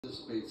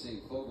Anticipate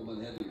seeing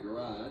Fogelman head to the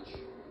garage.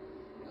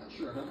 Not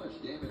sure how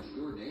much damage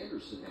Jordan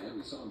Anderson had.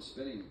 We saw him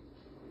spinning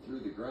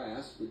through the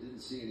grass, but didn't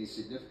see any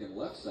significant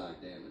left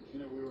side damage. You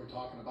know, we were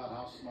talking about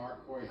how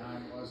smart Corey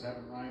Heim was,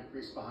 having Ryan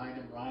Priest behind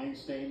him, Ryan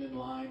staying in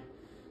line.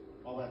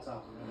 All that's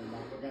out the window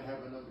now. We're going to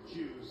have another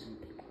choose, and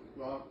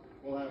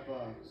we'll have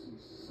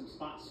some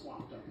spots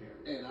swapped up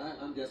here. And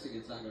I'm guessing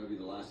it's not going to be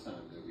the last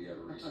time that we ever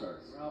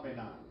restart. Probably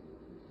not.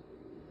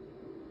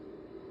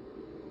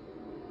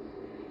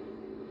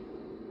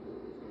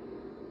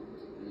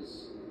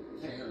 There's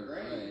Tanner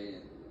Gray.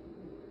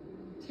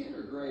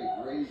 Tanner Gray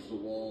grazed the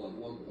wall at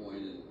one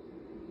point,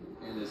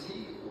 and as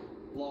he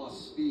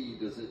lost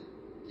speed, does it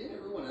get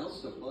everyone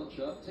else to bunch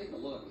up? Take a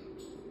look.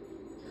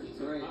 There's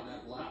Gray in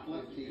that black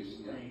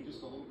 15.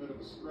 Just a little bit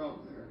of a scrub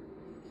there.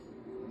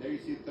 And there you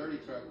see the 30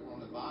 truck on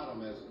the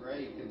bottom as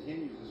Gray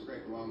continues to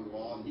scrape along the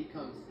wall, and he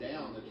comes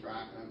down the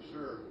track, and I'm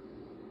sure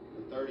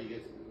the 30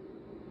 gets.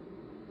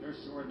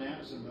 There's Jordan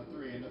Anderson, the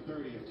 3, and the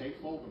 30 of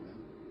Tate Fogelman.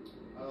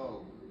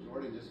 Oh,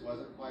 Jordan just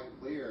wasn't quite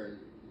clear.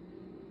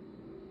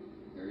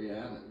 And there you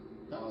have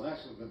it. That was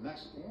actually the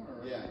next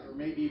corner, yeah, or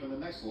maybe even the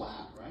next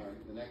lap,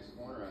 right? The next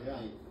corner, I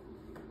think.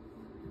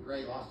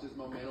 Gray lost his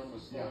momentum,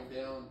 was slowing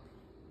down.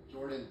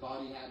 Jordan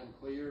thought he had him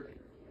cleared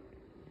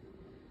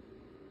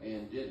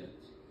and didn't.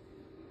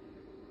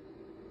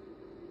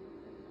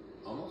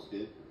 Almost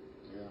did.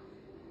 Yeah.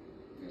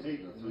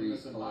 Tate, the 3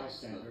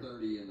 collects the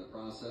 30 in the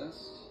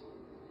process.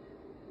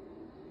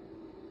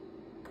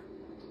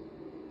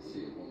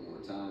 See it one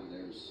more time.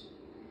 There's,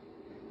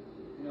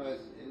 you know,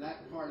 as in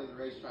that part of the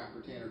racetrack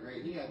for Tanner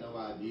Gray, he had no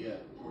idea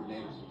Jordan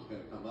Anderson was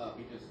going to come up.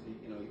 He just,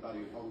 you know, he thought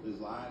he would hold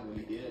his line. When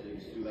he did, it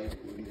was too late to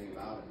do anything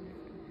about it.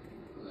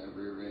 Well, that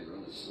rear end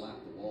really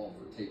slapped the wall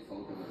for Tate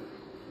Fogelman.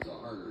 It was a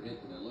harder hit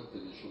than it looked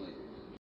initially.